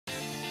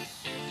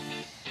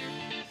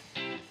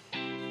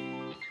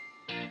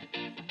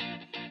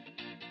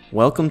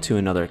Welcome to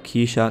another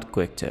KeyShot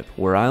Quick Tip,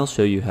 where I'll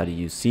show you how to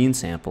use scene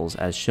samples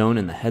as shown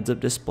in the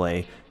HeadsUp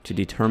Display to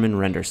determine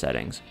render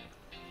settings.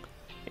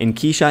 In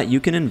KeyShot,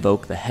 you can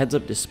invoke the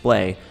HeadsUp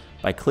Display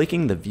by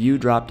clicking the View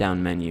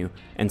drop-down menu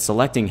and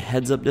selecting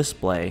HeadsUp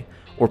Display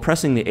or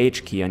pressing the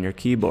H key on your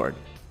keyboard.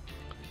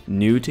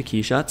 New to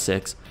KeyShot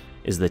 6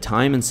 is the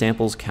time and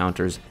samples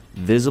counters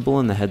visible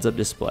in the HeadsUp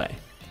Display.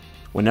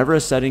 Whenever a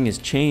setting is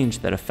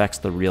changed that affects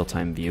the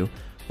real-time view,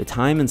 the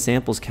time and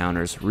samples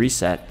counters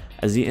reset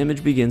as the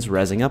image begins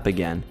rezzing up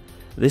again.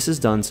 This is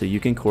done so you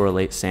can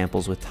correlate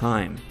samples with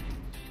time.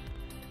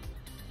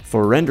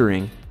 For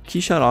rendering,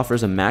 KeyShot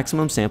offers a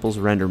maximum samples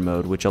render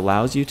mode, which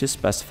allows you to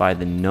specify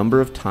the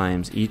number of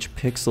times each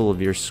pixel of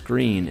your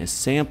screen is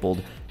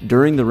sampled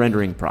during the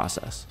rendering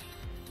process.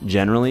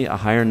 Generally, a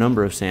higher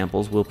number of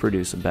samples will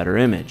produce a better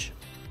image.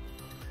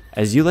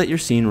 As you let your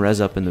scene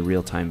res up in the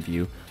real-time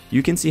view,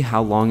 you can see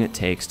how long it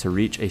takes to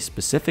reach a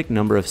specific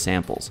number of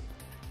samples.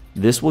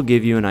 This will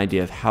give you an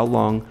idea of how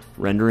long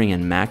rendering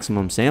in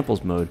maximum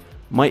samples mode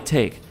might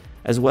take,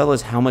 as well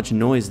as how much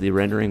noise the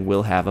rendering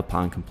will have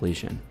upon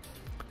completion.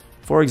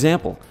 For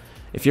example,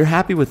 if you're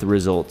happy with the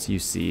results you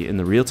see in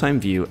the real-time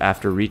view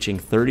after reaching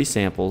 30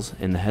 samples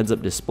in the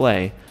HeadsUp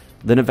Display,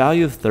 then a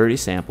value of 30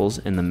 samples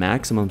in the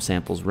maximum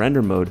samples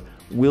render mode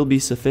will be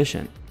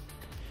sufficient.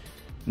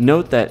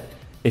 Note that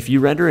if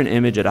you render an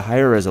image at a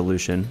higher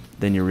resolution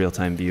than your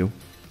real-time view,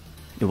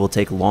 it will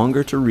take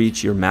longer to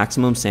reach your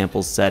maximum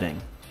samples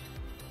setting.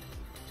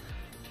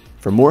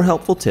 For more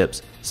helpful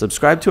tips,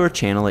 subscribe to our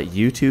channel at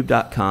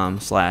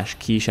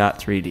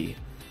youtube.com/KeyShot3D.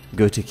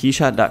 Go to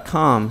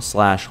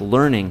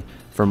keyshot.com/learning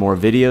for more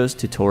videos,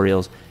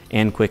 tutorials,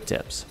 and quick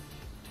tips.